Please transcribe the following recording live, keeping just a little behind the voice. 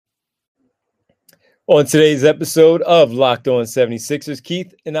On today's episode of Locked On 76ers,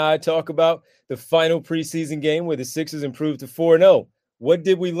 Keith and I talk about the final preseason game where the Sixers improved to 4-0. What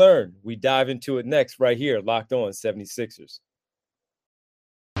did we learn? We dive into it next right here, Locked On 76ers.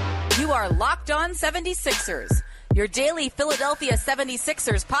 You are Locked On 76ers, your daily Philadelphia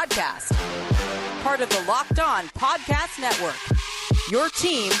 76ers podcast. Part of the Locked On Podcast Network, your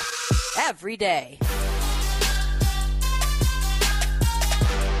team every day.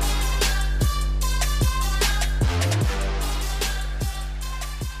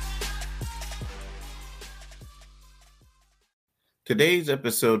 Today's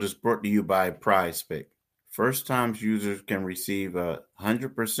episode is brought to you by PrizePick. First-time users can receive a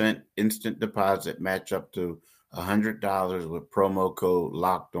 100% instant deposit match up to $100 with promo code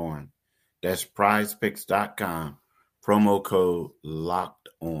LOCKEDON. That's prizepicks.com, promo code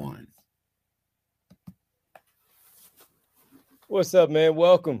LOCKEDON. What's up, man?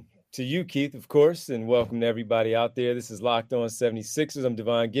 Welcome to you, Keith, of course, and welcome to everybody out there. This is Locked On 76ers. I'm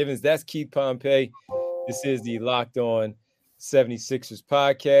Devon Givens. That's Keith Pompey. This is the Locked On 76ers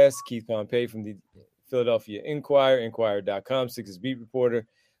podcast. Keith Pompey from the Philadelphia Inquirer, Inquirer.com, Sixers beat reporter.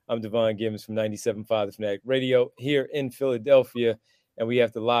 I'm Devon Givens from 97.5 The Fanatic Radio here in Philadelphia, and we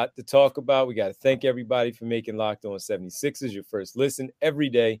have a lot to talk about. We got to thank everybody for making Locked On 76ers your first listen every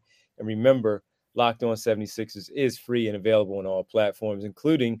day. And remember, Locked On 76ers is free and available on all platforms,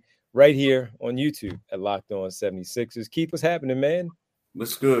 including right here on YouTube at Locked On 76ers. Keith, what's happening, man?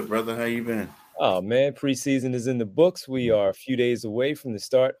 What's good, brother? How you been? Oh, man, preseason is in the books. We are a few days away from the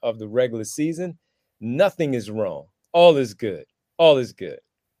start of the regular season. Nothing is wrong. All is good. All is good,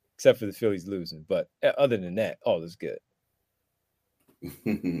 except for the Phillies losing. But other than that, all is good.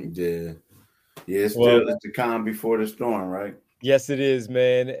 Yeah, it's the calm before the storm, right? Yes, it is,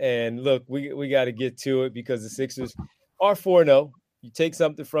 man. And look, we got to get to it because the Sixers are 4-0. You take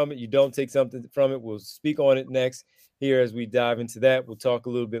something from it. You don't take something from it. We'll speak on it next here as we dive into that. We'll talk a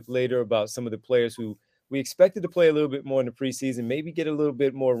little bit later about some of the players who we expected to play a little bit more in the preseason, maybe get a little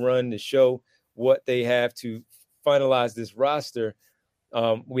bit more run to show what they have to finalize this roster.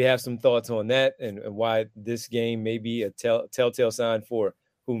 We have some thoughts on that and why this game may be a telltale sign for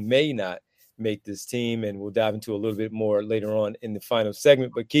who may not make this team. And we'll dive into a little bit more later on in the final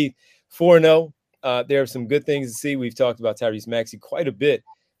segment. But Keith, 4-0, there are some good things to see. We've talked about Tyrese Maxey quite a bit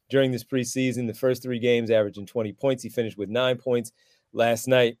during this preseason. The first three games averaging 20 points. He finished with 9 points last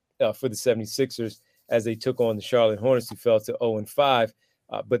night for the 76ers as they took on the Charlotte Hornets, who fell to 0-5.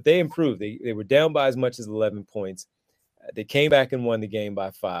 But they improved. They were down by as much as 11 points. They came back and won the game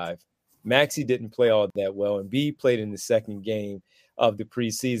by 5. Maxey didn't play all that well, and B played in the second game of the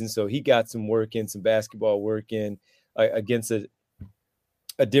preseason, so he got some work in, some basketball work in against a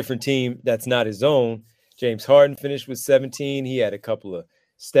different team that's not his own. James Harden finished with 17. He had a couple of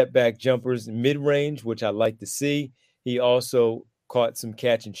step-back jumpers mid-range, which I like to see. He also caught some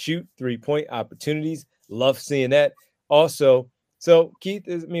catch-and-shoot three-point opportunities. Love seeing that. Also, so Keith,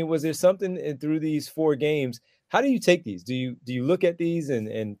 I mean, was there something through these 4 games? How do you take these? Do you look at these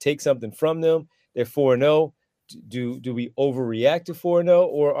and take something from them? They're 4-0. Do we overreact to 4-0,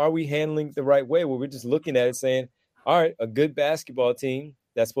 or are we handling it the right way where we're just looking at it saying, all right, a good basketball team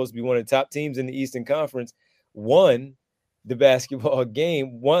that's supposed to be one of the top teams in the Eastern Conference won the basketball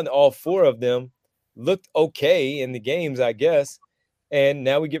game, won all 4 of them, looked okay in the games, I guess, and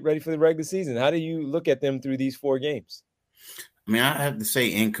now we get ready for the regular season. How do you look at them through these 4 games? I mean, I have to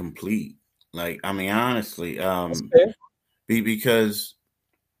say incomplete. Like, I mean, honestly, because,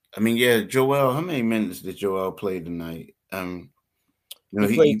 I mean, yeah, Joel, how many minutes did Joel play tonight?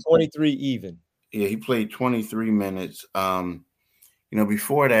 He played 23 even. Yeah, he played 23 minutes.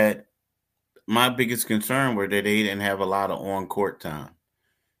 Before that, my biggest concern were that they didn't have a lot of on-court time.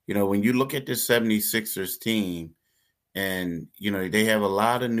 When you look at the 76ers team and, they have a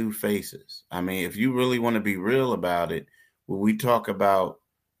lot of new faces. I mean, if you really want to be real about it, when we talk about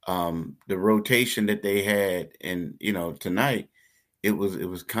the rotation that they had and, tonight, it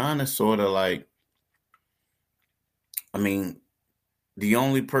was kind of sort of like, I mean, the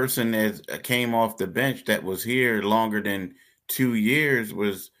only person that came off the bench that was here longer than 2 years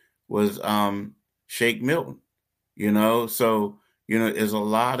was Shake Milton, so, there's a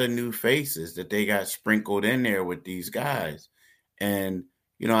lot of new faces that they got sprinkled in there with these guys. And,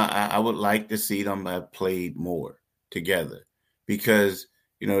 I would like to see them have played more together because,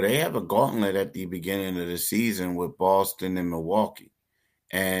 they have a gauntlet at the beginning of the season with Boston and Milwaukee.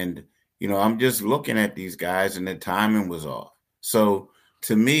 And, I'm just looking at these guys and the timing was off. So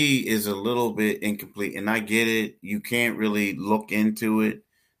to me is a little bit incomplete. And I get it. You can't really look into it.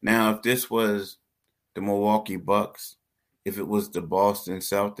 Now, if this was the Milwaukee Bucks, if it was the Boston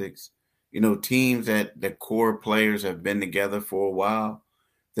Celtics, teams that the core players have been together for a while,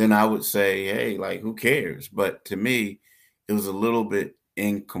 then I would say, hey, like, who cares? But to me, it was a little bit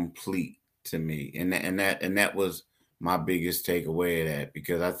incomplete to me. And that was my biggest takeaway of that,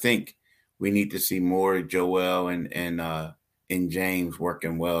 because I think we need to see more Joel and James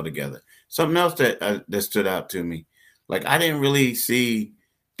working well together. Something else that stood out to me, like, I didn't really see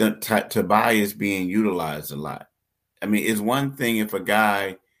Tobias being utilized a lot. I mean, it's one thing if a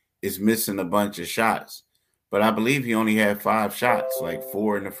guy is missing a bunch of shots, but I believe he only had 5 shots, like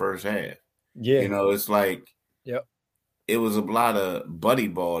 4 in the first half. Yeah. It's like, yep. It was a lot of buddy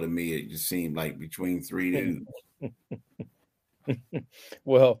ball to me. It just seemed like between 3 dudes.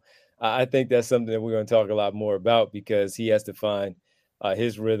 Well, I think that's something that we're going to talk a lot more about, because he has to find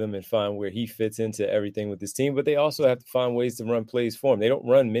his rhythm and find where he fits into everything with his team. But they also have to find ways to run plays for him. They don't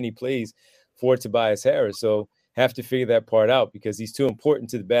run many plays for Tobias Harris, so have to figure that part out, because he's too important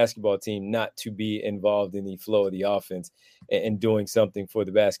to the basketball team not to be involved in the flow of the offense and doing something for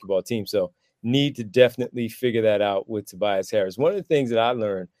the basketball team. So need to definitely figure that out with Tobias Harris. One of the things that I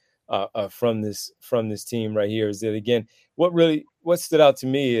learned from this team right here is that, again, what stood out to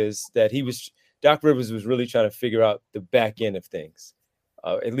me is that Doc Rivers was really trying to figure out the back end of things.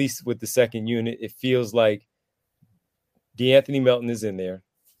 At least with the second unit, it feels like DeAnthony Melton is in there.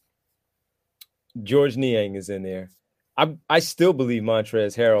 Georges Niang is in there. I still believe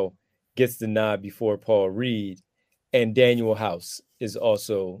Montrezl Harrell gets the nod before Paul Reed, and Daniel House is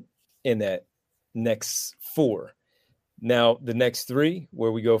also in that next 4. Now, the next 3,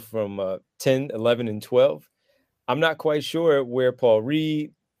 where we go from 10, 11, and 12, I'm not quite sure where Paul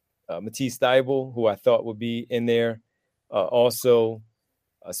Reed, Matisse Thybulle, who I thought would be in there. Also,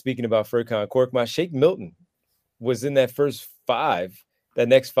 speaking about Furkan Korkmaz, Shake Milton was in that first 5, that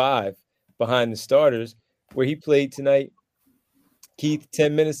next 5 behind the starters, where he played tonight, Keith,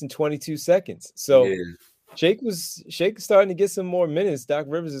 10 minutes and 22 seconds. So yeah. Shake is starting to get some more minutes. Doc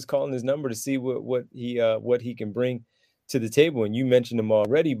Rivers is calling his number to see what he can bring to the table. And you mentioned them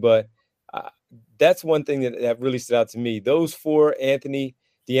already, but that's one thing that really stood out to me. Those 4,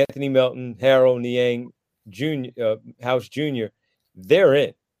 DeAnthony Melton, Harrell, Niang, House Jr., they're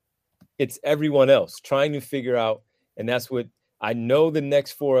in. It's everyone else trying to figure out, and that's what I know the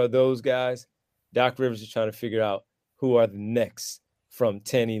next 4 of those guys. Doc Rivers is trying to figure out who are the next from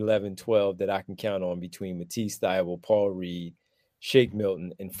 10, 11, 12 that I can count on between Matisse Thybulle, Paul Reed, Shake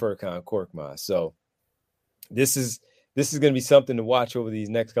Milton, and Furkan Korkmaz. So this is going to be something to watch over these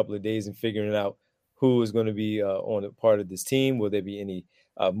next couple of days and figuring out who is going to be on a part of this team. Will there be any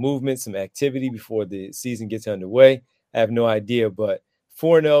movement, some activity before the season gets underway? I have no idea, but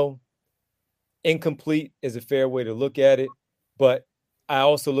 4-0, incomplete is a fair way to look at it. But I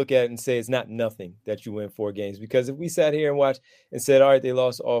also look at it and say it's not nothing that you win 4 games, because if we sat here and watched and said, all right, they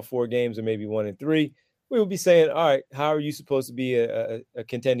lost all 4 games or maybe 1 and 3, we would be saying, all right, how are you supposed to be a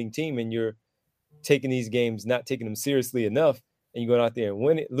contending team and you're taking these games, not taking them seriously enough, and you're going out there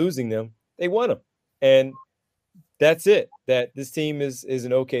and losing them? They won them. And that's it. That this team is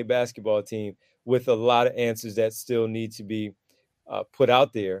an okay basketball team with a lot of answers that still need to be put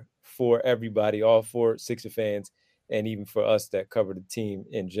out there for everybody, all 4 Sixer fans, and even for us that cover the team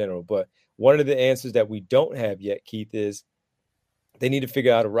in general. But one of the answers that we don't have yet, Keith, is they need to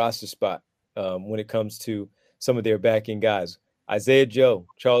figure out a roster spot when it comes to some of their back-end guys. Isaiah Joe,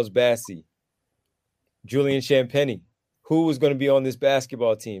 Charles Bassey, Julian Champagnie, who is going to be on this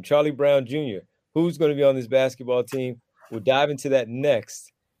basketball team? Charlie Brown Jr., who's going to be on this basketball team? We'll dive into that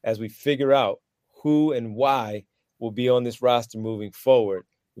next as we figure out who and why will be on this roster moving forward.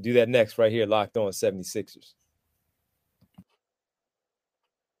 We'll do that next right here, Locked On 76ers.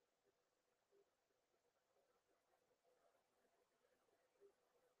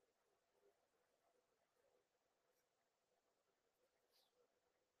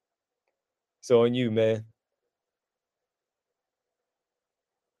 So on you, man.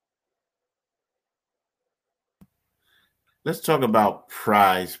 Let's talk about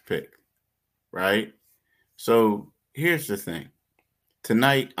Prize Pick, right? So here's the thing.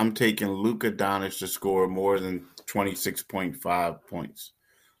 Tonight, I'm taking Luka Doncic to score more than 26.5 points.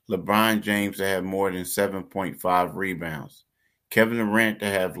 LeBron James to have more than 7.5 rebounds. Kevin Durant to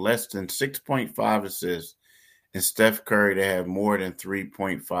have less than 6.5 assists. And Steph Curry to have more than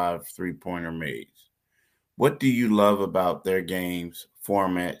 3.5 three-pointer made. What do you love about their games,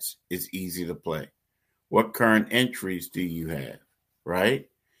 formats? Is easy to play. What current entries do you have, right?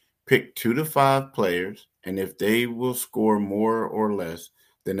 Pick 2 to 5 players, and if they will score more or less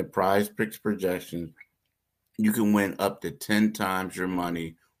than the Prize Picks projection, you can win up to 10 times your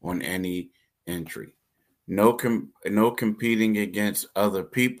money on any entry. No competing against other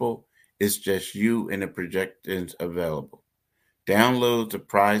people, It's just you and the projections available. Download the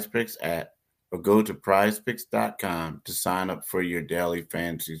PrizePicks app or go to prizepicks.com to sign up for your daily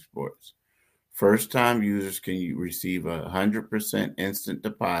fantasy sports. First-time users can receive a 100% instant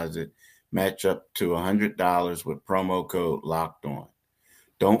deposit match up to $100 with promo code LOCKEDON.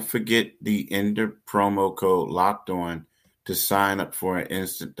 Don't forget the enter promo code LOCKEDON to sign up for an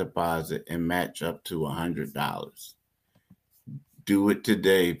instant deposit and match up to $100. Do it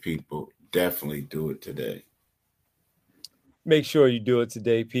today, people. Definitely do it today. Make sure you do it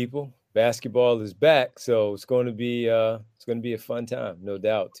today, people. Basketball is back, so it's going to be a fun time, no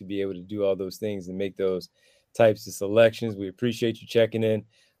doubt, to be able to do all those things and make those types of selections. We appreciate you checking in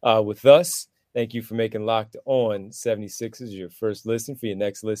with us. Thank you for making Locked On 76ers your first listen. For your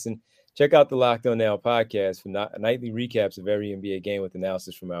next listen, check out the Locked On Now podcast for nightly recaps of every NBA game with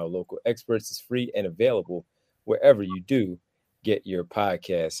analysis from our local experts. It's free and available wherever you do get your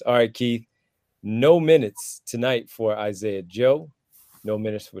podcasts. All right, Keith, no minutes tonight for Isaiah Joe. No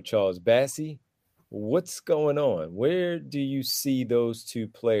minutes for Charles Bassey. What's going on? Where do you see those two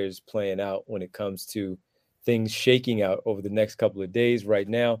players playing out when it comes to things shaking out over the next couple of days? Right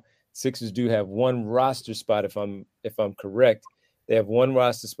now, Sixers do have one roster spot, if I'm correct. They have one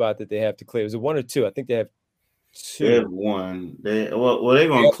roster spot that they have to clear. Is it one or two? I think they have two. They have one. They're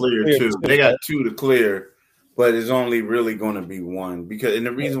going to clear two. They got two to clear, but it's only really going to be one. And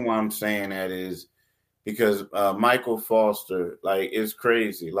the reason why I'm saying that is because Michael Foster, like, it's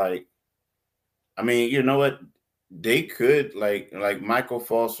crazy. Like, I mean, you know what? They could, like Michael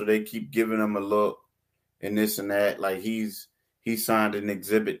Foster, they keep giving him a look and this and that. Like, he signed an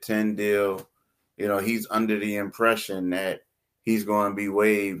Exhibit 10 deal. You know, he's under the impression that he's going to be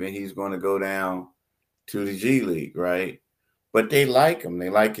waived and he's going to go down to the G League, right? But they like him. They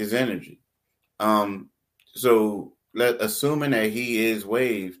like his energy. So assuming that he is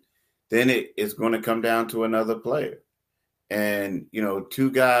waived, then it's going to come down to another player. And, you know, two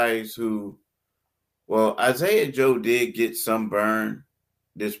guys who, well, Isaiah Joe did get some burn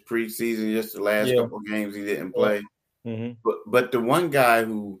this preseason, just the last couple of games he didn't play. Mm-hmm. But the one guy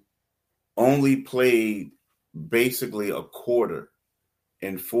who only played basically a quarter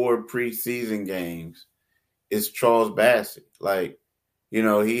in 4 preseason games is Charles Bassey. Like, you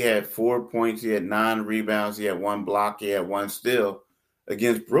know, he had 4 points, he had 9 rebounds, he had 1 block, he had 1 steal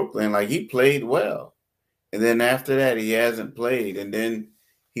against Brooklyn. Like, he played well. And then after that, he hasn't played. And then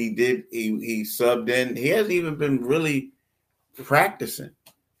he subbed in. He hasn't even been really practicing.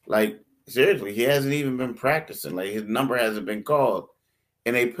 Like, seriously, he hasn't even been practicing. Like, his number hasn't been called.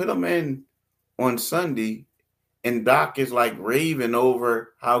 And they put him in on Sunday, and Doc is like raving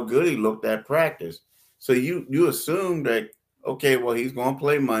over how good he looked at practice. So you assume that, okay, well, he's going to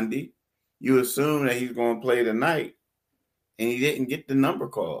play Monday. You assume that he's going to play tonight, and he didn't get the number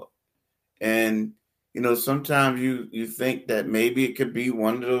called. And, you know, sometimes you think that maybe it could be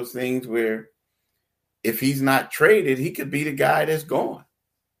one of those things where if he's not traded, he could be the guy that's gone,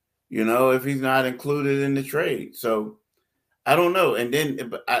 you know, if he's not included in the trade. So I don't know. And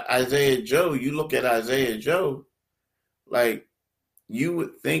then Isaiah Joe, you look at Isaiah Joe, like, you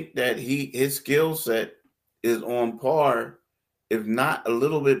would think that his skill set is on par, if not a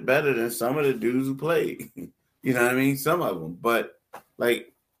little bit better than some of the dudes who played. You know what I mean? Some of them. But,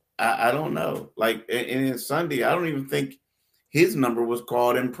 like, I don't know. Like, and in Sunday, I don't even think his number was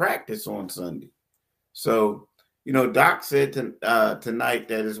called in practice on Sunday. So, you know, Doc said tonight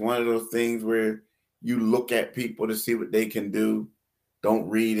that it's one of those things where you look at people to see what they can do. Don't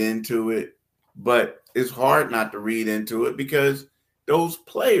read into it. But it's hard not to read into it because those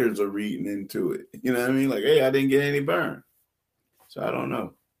players are reading into it. You know what I mean? Like, hey, I didn't get any burn. So I don't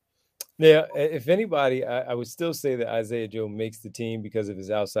know. Yeah, if anybody, I would still say that Isaiah Joe makes the team because of his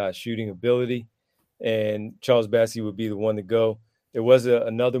outside shooting ability, and Charles Bassey would be the one to go. There was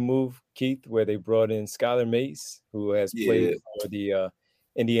another move, Keith, where they brought in Skylar Mays, who has played for the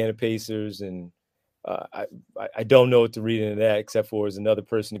Indiana Pacers, and I don't know what to read into that except for as another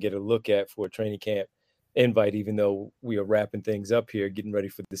person to get a look at for a training camp invite, even though we are wrapping things up here, getting ready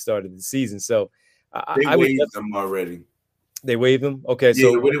for the start of the season. So they waived them already. They waived them? Okay.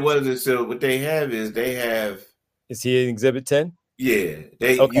 Yeah, so what it was is, so what they have is Is he in Exhibit 10? Yeah.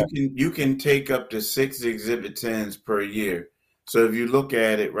 You can take up to 6 Exhibit 10s per year. So if you look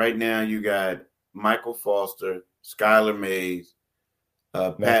at it right now, you got Michael Foster, Skylar Mays,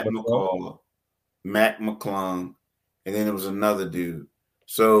 Pat McCall, Mac McClung, and then there was another dude.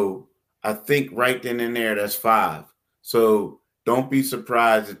 So I think right then and there, that's 5. So don't be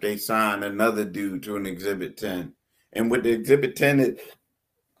surprised if they sign another dude to an Exhibit 10. And with the Exhibit 10,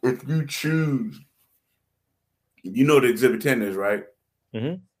 if you choose, you know what the Exhibit 10 is, right?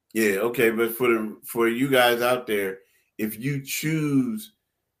 Mm-hmm. Yeah, okay, but for you guys out there, if you choose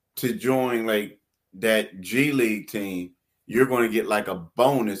to join like that G League team, you're going to get like a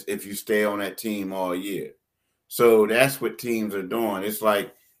bonus if you stay on that team all year. So that's what teams are doing. It's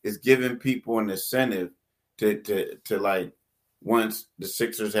like it's giving people an incentive to like once the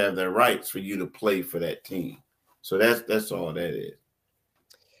Sixers have their rights for you to play for that team. So that's all that is.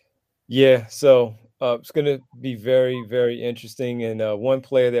 Yeah, so it's going to be very, very interesting. And one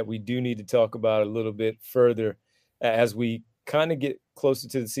player that we do need to talk about a little bit further as we kind of get closer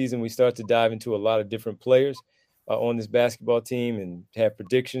to the season, we start to dive into a lot of different players on this basketball team and have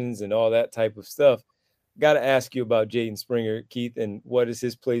predictions and all that type of stuff. Got to ask you about Jaden Springer, Keith, and what is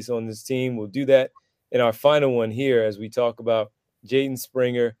his place on this team. We'll do that in our final one here as we talk about Jaden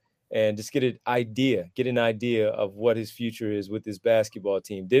Springer and just get an idea of what his future is with this basketball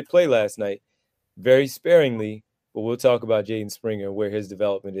team. Did play last night, very sparingly, but we'll talk about Jaden Springer and where his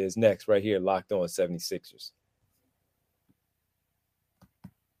development is next, right here, Locked On 76ers.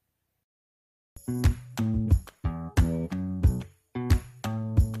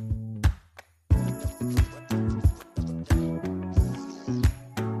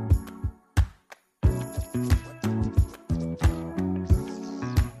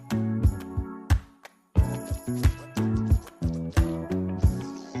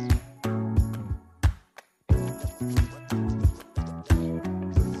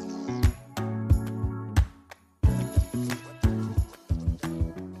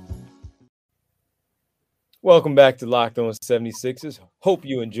 Welcome back to Locked On 76ers. Hope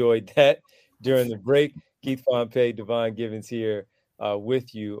you enjoyed that during the break. Keith Pompey, Devon Givens here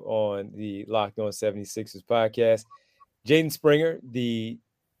with you on the Locked On 76ers podcast. Jaden Springer, the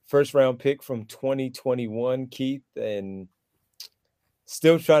first-round pick from 2021, Keith, and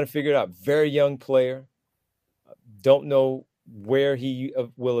still trying to figure it out. Very young player. Don't know where he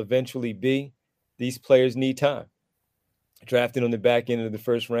will eventually be. These players need time. Drafted on the back end of the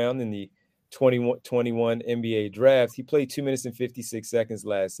first round in the 2021 NBA draft. He played 2 minutes and 56 seconds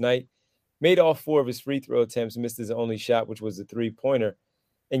last night, made all 4 of his free throw attempts, missed his only shot, which was a three-pointer.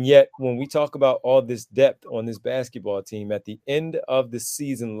 And yet, when we talk about all this depth on this basketball team, at the end of the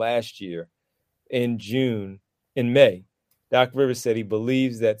season last year, in May, Doc Rivers said he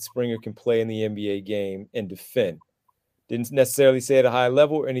believes that Springer can play in the NBA game and defend. Didn't necessarily say at a high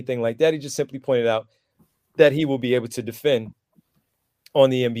level or anything like that. He just simply pointed out that he will be able to defend on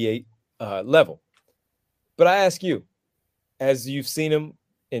the NBA level. But I ask you, as you've seen him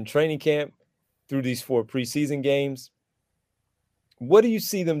in training camp through these 4 preseason games, what do you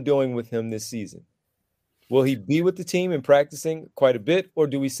see them doing with him this season? Will he be with the team and practicing quite a bit, or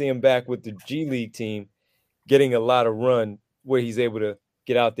do we see him back with the G League team getting a lot of run where he's able to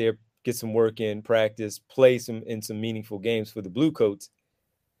get out there, get some work in, practice, play some meaningful games for the Blue Coats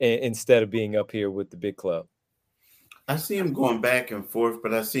instead of being up here with the big club? I see him going back and forth,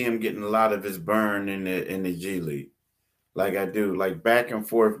 but I see him getting a lot of his burn in the G League. Like I do, like back and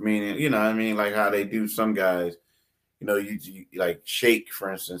forth, meaning, you know what I mean? Like how they do some guys, you know, you like Shake,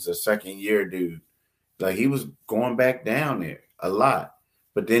 for instance, a second-year dude. Like he was going back down there a lot.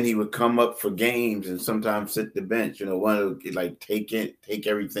 But then he would come up for games and sometimes sit the bench, you know, want to like take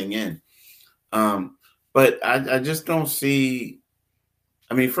everything in. But I just don't see.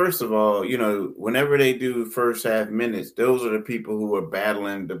 I mean, first of all, you know, whenever they do first half minutes, those are the people who are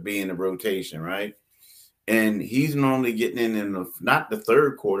battling to be in the rotation, right? And he's normally getting in not the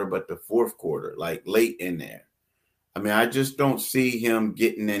third quarter, but the fourth quarter, like late in there. I mean, I just don't see him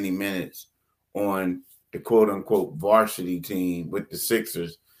getting any minutes on the quote unquote varsity team with the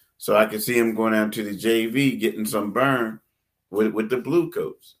Sixers. So I can see him going down to the JV, getting some burn with the Blue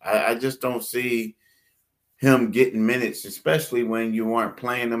Coats. I just don't see him getting minutes, especially when you weren't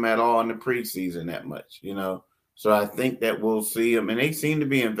playing them at all in the preseason that much, you know. So I think that we'll see him, and they seem to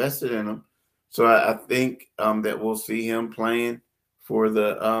be invested in him. So I think that we'll see him playing for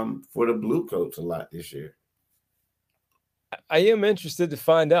the Blue Coats a lot this year. I am interested to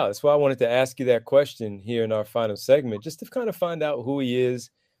find out. That's why I wanted to ask you that question here in our final segment, just to kind of find out who he is,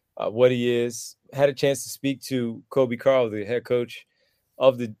 what he is. Had a chance to speak to Kobe Carl, the head coach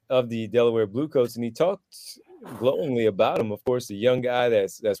of the Delaware Blue Coats, and he talked glowingly about him. Of course, a young guy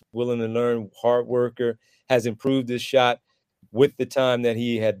that's willing to learn, hard worker, has improved his shot with the time that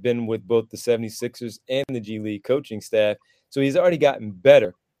he had been with both the 76ers and the G League coaching staff. So he's already gotten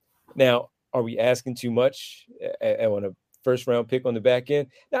better. Now, are we asking too much on a first-round pick on the back end?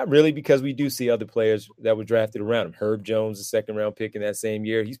 Not really, because we do see other players that were drafted around him. Herb Jones, a second-round pick in that same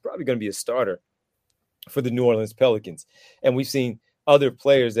year. He's probably going to be a starter for the New Orleans Pelicans. And we've seen other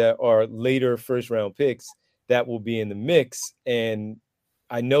players that are later first-round picks that will be in the mix. And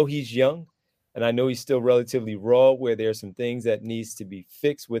I know he's young, and I know he's still relatively raw, where there's some things that needs to be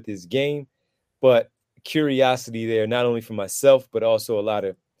fixed with his game. But curiosity there, not only for myself, but also a lot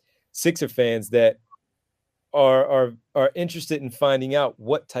of Sixer fans that are interested in finding out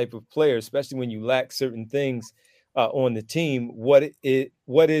what type of player, especially when you lack certain things on the team, what it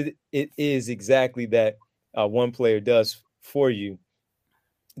is exactly that one player does for you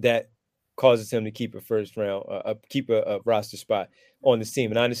that causes him to keep a first round, keep a roster spot on this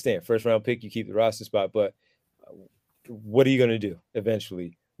team. And I understand, first round pick, you keep the roster spot, but what are you going to do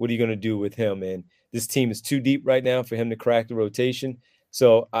eventually? What are you going to do with him? And this team is too deep right now for him to crack the rotation.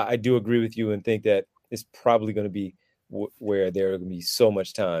 So I do agree with you and think that it's probably going to be where there going to be so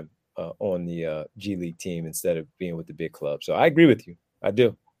much time on the G League team instead of being with the big club. So I agree with you. I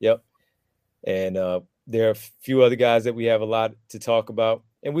do. Yep. And there are a few other guys that we have a lot to talk about,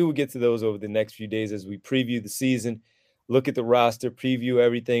 and we will get to those over the next few days as we preview the season, look at the roster, preview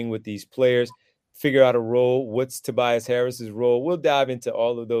everything with these players, figure out a role. What's Tobias Harris's role? We'll dive into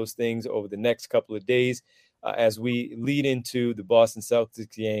all of those things over the next couple of days as we lead into the Boston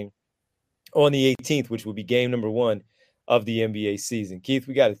Celtics game on the 18th, which will be game number 1 of the NBA season. Keith,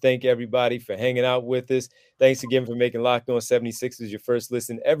 we got to thank everybody for hanging out with us. Thanks again for making Locked On 76ers your first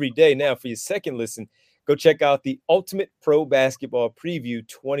listen every day. Now, for your second listen, go check out the Ultimate Pro Basketball Preview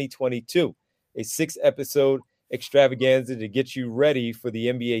 2022, a 6-episode extravaganza to get you ready for the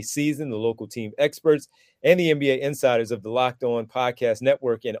NBA season. The local team experts and the NBA insiders of the Locked On Podcast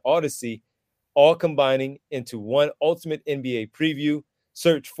Network and Odyssey all combining into one ultimate NBA preview.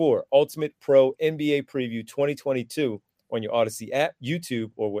 Search for Ultimate Pro NBA Preview 2022 on your Odyssey app,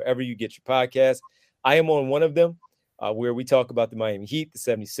 YouTube, or wherever you get your podcasts. I am on one of them where we talk about the Miami Heat, the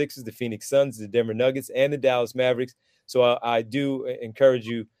 76ers, the Phoenix Suns, the Denver Nuggets, and the Dallas Mavericks. So I do encourage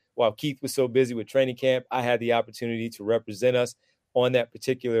you, while Keith was so busy with training camp, I had the opportunity to represent us on that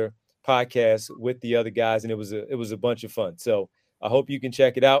particular podcast with the other guys, and it was a bunch of fun. So I hope you can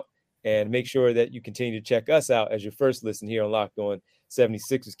check it out and make sure that you continue to check us out as your first listen here on Locked On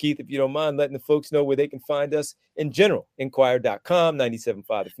 76ers. Keith, if you don't mind letting the folks know where they can find us in general, Inquirer.com,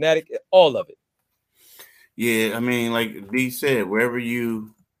 97.5 The Fanatic, all of it. Yeah, I mean, like D said, wherever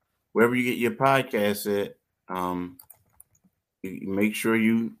you get your podcast at, make sure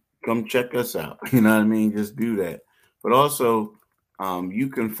you come check us out. You know what I mean? Just do that. But also, you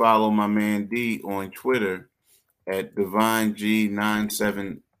can follow my man D on Twitter at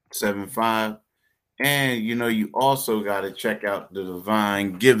DivineG9775. And, you also got to check out the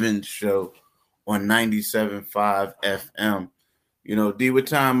Divine Givens show on 97.5 FM. D, what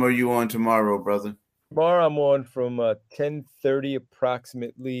time are you on tomorrow, brother? Tomorrow I'm on from 10:30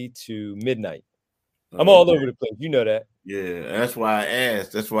 approximately to midnight. I'm all over the place. You know that. Yeah, that's why I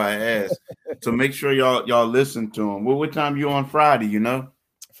asked. So make sure y'all listen to him. Well, what time you on Friday,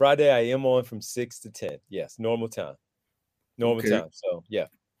 Friday I am on from 6 to 10. Yes, normal time. Time. So, yeah.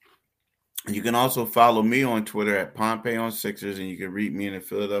 You can also follow me on Twitter at Pompey on Sixers, and you can read me in the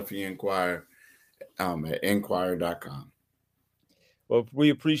Philadelphia Inquirer at Inquirer.com. Well, we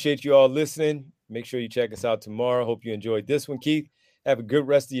appreciate you all listening. Make sure you check us out tomorrow. Hope you enjoyed this one, Keith. Have a good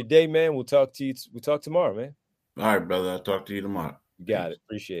rest of your day, man. We'll talk tomorrow, man. All right, brother. I'll talk to you tomorrow. You got it.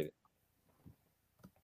 Appreciate it.